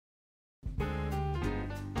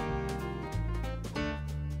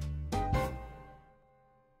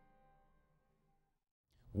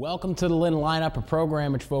Welcome to the Lynn lineup, a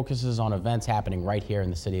program which focuses on events happening right here in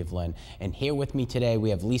the city of Lynn. And here with me today, we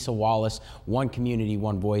have Lisa Wallace, One Community,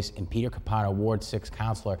 One Voice, and Peter Capano, Ward 6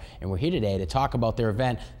 Councilor. And we're here today to talk about their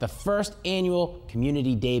event, the first annual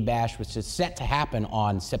Community Day Bash, which is set to happen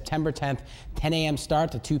on September 10th, 10 a.m. start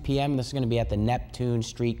to 2 p.m. This is going to be at the Neptune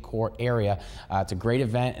Street Court area. It's a great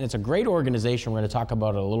event, and it's a great organization. We're going to talk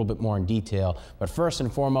about it a little bit more in detail. But first and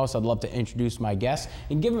foremost, I'd love to introduce my guests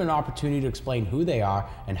and give them an opportunity to explain who they are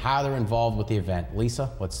and how they're involved with the event.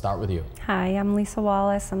 Lisa, let's start with you. Hi, I'm Lisa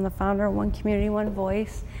Wallace. I'm the founder of One Community, One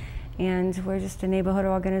Voice, and we're just a neighborhood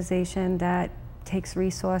organization that takes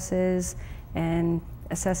resources and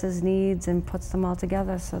assesses needs and puts them all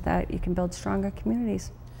together so that you can build stronger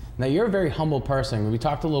communities. Now, you're a very humble person. We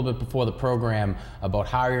talked a little bit before the program about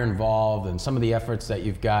how you're involved and some of the efforts that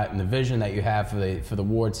you've got and the vision that you have for the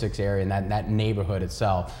Ward 6 area and that neighborhood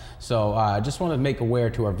itself. So I just want to make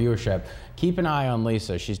aware to our viewership, keep an eye on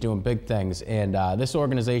Lisa. She's doing big things. And this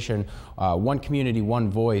organization, One Community,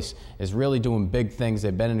 One Voice, is really doing big things.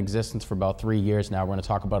 They've been in existence for about 3 years now. We're going to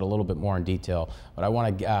talk about it a little bit more in detail. But I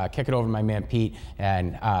want to kick it over to my man Pete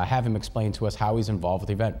and have him explain to us how he's involved with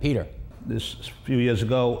the event. Peter. This few years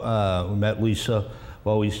ago, we met Lisa.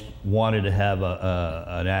 We always wanted to have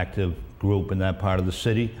an active group in that part of the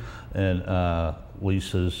city, and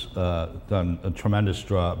Lisa's done a tremendous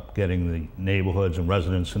job getting the neighborhoods and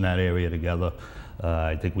residents in that area together.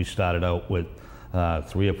 I think we started out with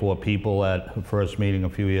 3 or 4 people at the first meeting a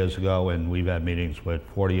few years ago, and we've had meetings with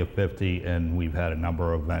 40 or 50, and we've had a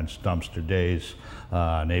number of events, dumpster days,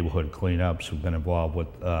 neighborhood cleanups. We've been involved with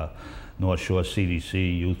North Shore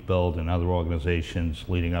CDC, Youth Build, and other organizations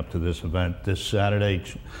leading up to this event this Saturday,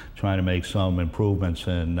 trying to make some improvements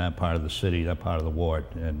in that part of the city, that part of the ward,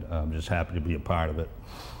 and I'm just happy to be a part of it.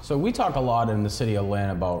 So we talk a lot in the city of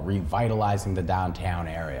Lynn about revitalizing the downtown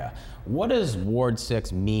area. What does Ward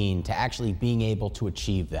 6 mean to actually being able to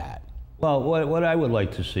achieve that? Well, what I would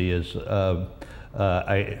like to see is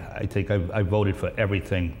I think I voted for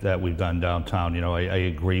everything that we've done downtown. You know, I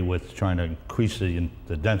agree with trying to increase the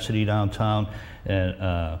density downtown, and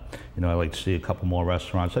you know, I like to see a couple more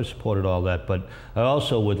restaurants. I supported all that, but I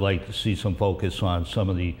also would like to see some focus on some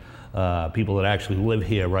of the people that actually live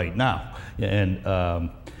here right now, and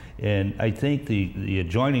I think the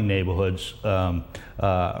adjoining neighborhoods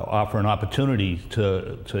offer an opportunity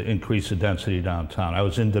to increase the density downtown. I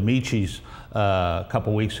was in Demici's a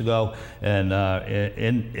couple weeks ago, and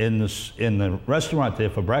in the restaurant there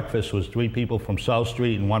for breakfast was 3 people from South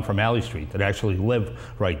Street and 1 from Alley Street that actually live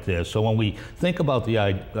right there. So when we think about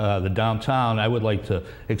the downtown, I would like to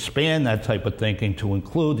expand that type of thinking to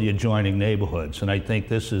include the adjoining neighborhoods. And I think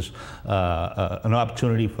this is an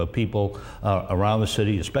opportunity for people around the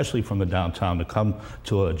city, especially from the downtown, to come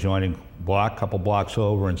to an adjoining block, couple blocks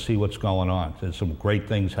over, and see what's going on. There's some great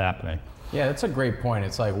things happening. Yeah, that's a great point.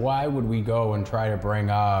 It's like, why would we go and try to bring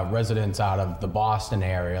residents out of the Boston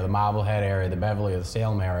area, the Marblehead area, the Beverly or the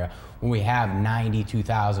Salem area, when we have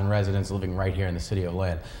 92,000 residents living right here in the city of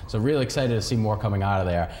Lynn? So really excited to see more coming out of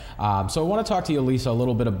there. So I want to talk to you, Lisa, a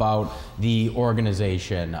little bit about the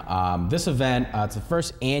organization. This event, it's the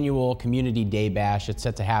first annual Community Day Bash. It's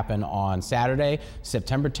set to happen on Saturday,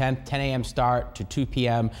 September 10th, 10 a.m. start to 2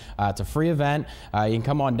 p.m. It's a free event. You can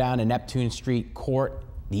come on down to Neptune Street Court,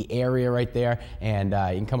 the area right there, and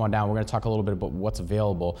you can come on down. We're going to talk a little bit about what's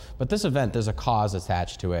available. But this event, there's a cause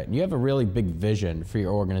attached to it. And you have a really big vision for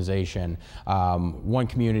your organization, One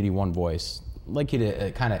Community, One Voice. I'd like you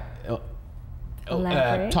to kind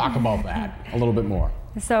of talk about that a little bit more.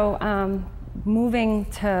 So moving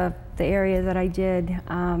to the area that I did,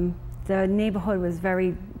 the neighborhood was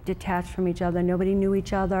very detached from each other. Nobody knew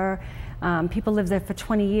each other. People lived there for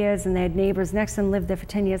 20 years and they had neighbors next to them lived there for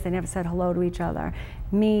 10 years. They never said hello to each other.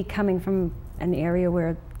 Me coming from an area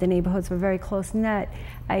where the neighborhoods were very close knit,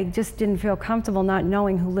 I just didn't feel comfortable not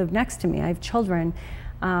knowing who lived next to me. I have children.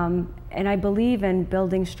 And I believe in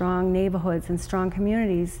building strong neighborhoods and strong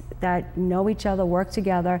communities that know each other, work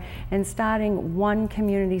together, and starting one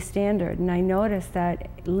community standard. And I noticed that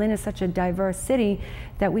Lynn is such a diverse city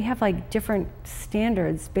that we have like different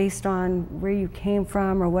standards based on where you came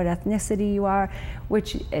from or what ethnicity you are,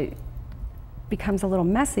 which becomes a little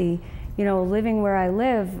messy. You know, living where I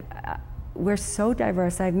live, we're so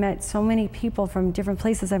diverse. I've met so many people from different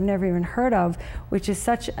places I've never even heard of, which is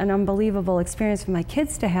such an unbelievable experience for my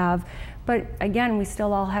kids to have. But again, we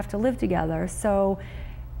still all have to live together. So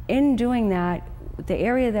in doing that, the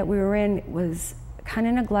area that we were in was kind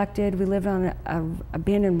of neglected. We lived on an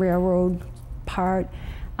abandoned railroad part,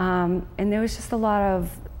 and there was just a lot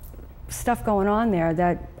of stuff going on there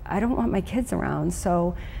that I don't want my kids around.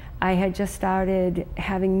 So I had just started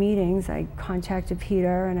having meetings. I contacted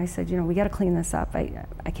Peter and I said, you know, we got to clean this up. I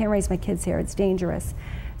can't raise my kids here, it's dangerous.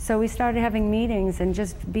 So we started having meetings and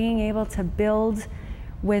just being able to build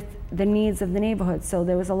with the needs of the neighborhood. So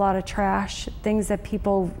there was a lot of trash, things that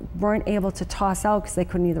people weren't able to toss out because they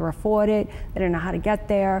couldn't either afford it, they didn't know how to get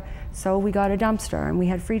there. So we got a dumpster and we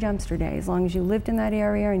had free dumpster day. As long as you lived in that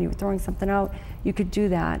area and you were throwing something out, you could do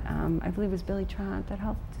that. I believe it was Billy Trahant that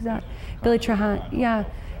helped do that. Billy Trahant, yeah,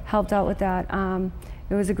 helped out with that.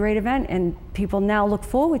 It was a great event and people now look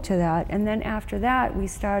forward to that. And then after that, we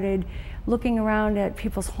started looking around at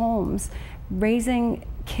people's homes. Raising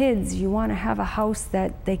kids, you want to have a house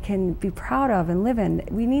that they can be proud of and live in.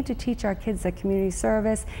 We need to teach our kids that community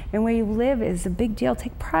service and where you live is a big deal.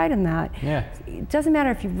 Take pride in that. Yeah. It doesn't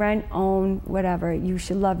matter if you rent, own, whatever. You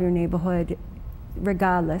should love your neighborhood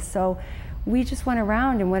regardless. So we just went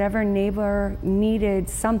around and whatever neighbor needed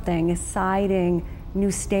something, siding,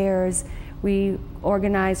 new stairs, we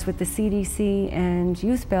organized with the CDC and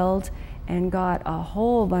Youth Build and got a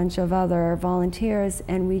whole bunch of other volunteers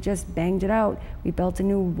and we just banged it out. We built a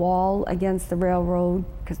new wall against the railroad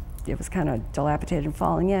because it was kind of dilapidated and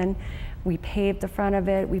falling in. We paved the front of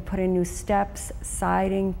it, we put in new steps,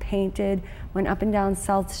 siding, painted, went up and down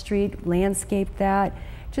South Street, landscaped that.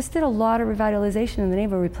 Just did a lot of revitalization in the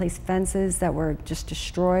neighborhood, replaced fences that were just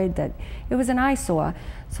destroyed, that it was an eyesore.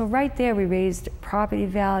 So right there we raised property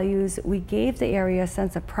values, we gave the area a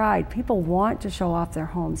sense of pride. People want to show off their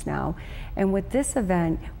homes now. And with this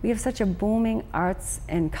event, we have such a booming arts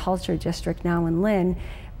and culture district now in Lynn,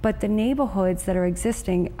 but the neighborhoods that are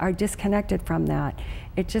existing are disconnected from that.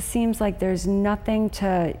 It just seems like there's nothing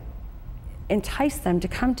to entice them to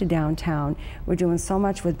come to downtown. We're doing so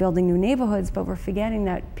much with building new neighborhoods, but we're forgetting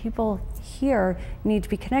that people here need to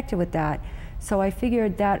be connected with that. So I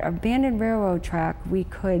figured that abandoned railroad track, we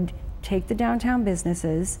could take the downtown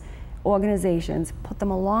businesses, organizations, put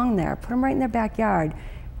them along there, put them right in their backyard,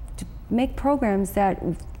 to make programs that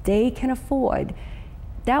they can afford.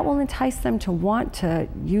 That will entice them to want to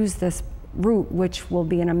use this route, which will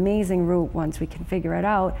be an amazing route once we can figure it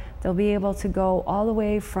out. They'll be able to go all the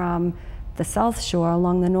way from the South Shore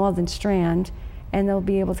along the northern strand, and they'll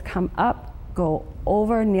be able to come up, go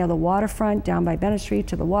over near the waterfront, down by Bennett Street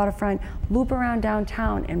to the waterfront, loop around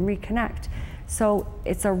downtown and reconnect. So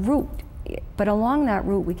it's a route, but along that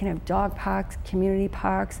route we can have dog parks, community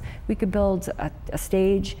parks, we could build a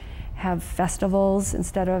stage, have festivals.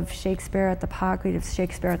 Instead of Shakespeare at the park, we'd have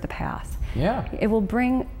Shakespeare at the path. Yeah. It will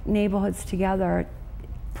bring neighborhoods together,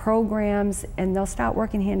 programs, and they'll start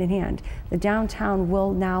working hand in hand. The downtown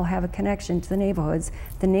will now have a connection to the neighborhoods.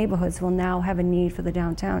 The neighborhoods will now have a need for the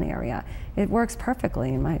downtown area. It works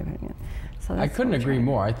perfectly, in my opinion. So I couldn't agree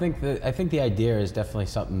more. I think the idea is definitely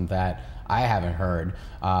something that I haven't heard,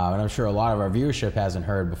 and I'm sure a lot of our viewership hasn't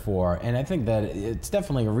heard before. And I think that it's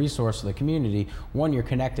definitely a resource to the community. One, you're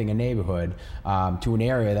connecting a neighborhood to an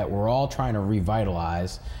area that we're all trying to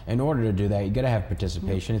revitalize. In order to do that, you got to have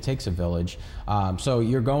participation. It takes a village. So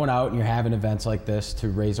you're going out and you're having events like this to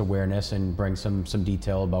raise awareness and bring some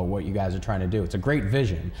detail about what you guys are trying to do. It's a great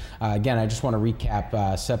vision. Again, I just want to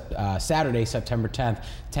recap Saturday, September 10th,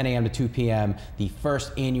 10 a.m. to 2 p.m., the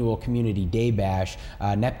first annual Community Day Bash.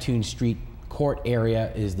 Neptune Street Court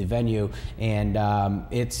area is the venue, and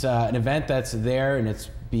it's an event that's there, and it's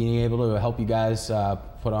being able to help you guys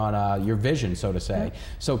put on your vision, so to say. Yeah.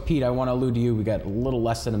 So Pete, I want to allude to you. We got a little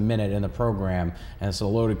less than a minute in the program, and it's a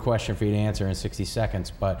loaded question for you to answer in 60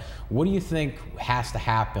 seconds, but what do you think has to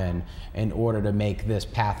happen in order to make this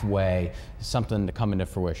pathway something to come into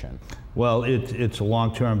fruition? Well, it's a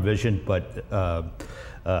long-term vision, but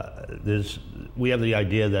we have the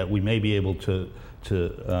idea that we may be able to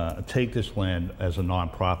take this land as a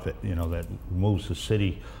nonprofit, you know, that moves the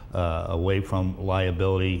city away from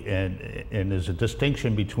liability, and there's a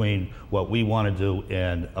distinction between what we want to do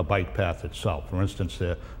and a bike path itself. For instance,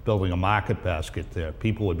 they're building a market basket there.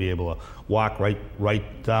 People would be able to walk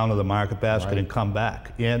right down to the market basket and come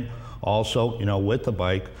back. And also, you know, with the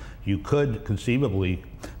bike, you could conceivably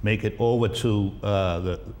make it over to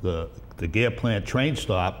the Gear Plant train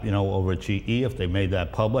stop, you know, over at GE, if they made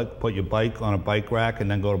that public, put your bike on a bike rack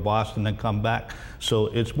and then go to Boston, then come back. So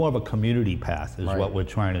it's more of a community path is what we're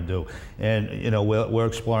trying to do. And, you know, we're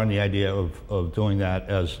exploring the idea of doing that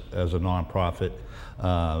as a nonprofit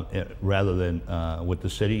rather than with the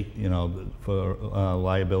city, you know, for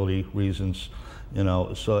liability reasons, you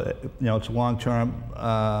know. So, you know, it's a long-term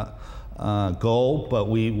goal, but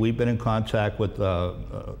we've been in contact with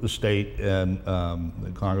the state and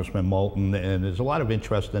Congressman Moulton, and there's a lot of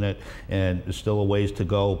interest in it, and there's still a ways to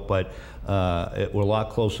go, but we're a lot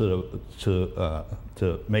closer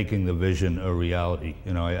to making the vision a reality.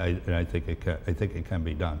 You know, I think it can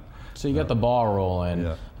be done. So you got the ball rolling.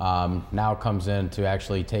 Yeah. Now it comes into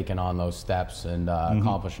actually taking on those steps and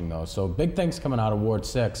accomplishing those. So big things coming out of Ward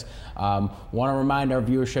 6. Want to remind our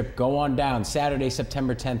viewership, go on down Saturday,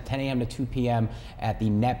 September 10th, 10 a.m. to 2 p.m. at the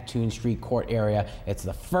Neptune Street Court area. It's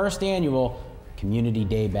the first annual Community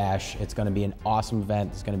Day Bash. It's going to be an awesome event.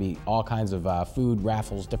 There's going to be all kinds of food,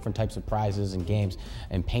 raffles, different types of prizes and games,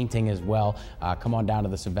 and painting as well. Come on down to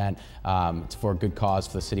this event. It's for a good cause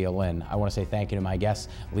for the city of Lynn. I want to say thank you to my guests,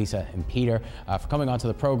 Lisa and Peter, for coming onto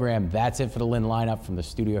the program. That's it for the Lynn lineup from the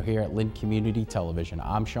studio here at Lynn Community Television.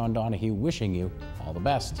 I'm Sean Donahue, wishing you all the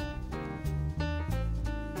best.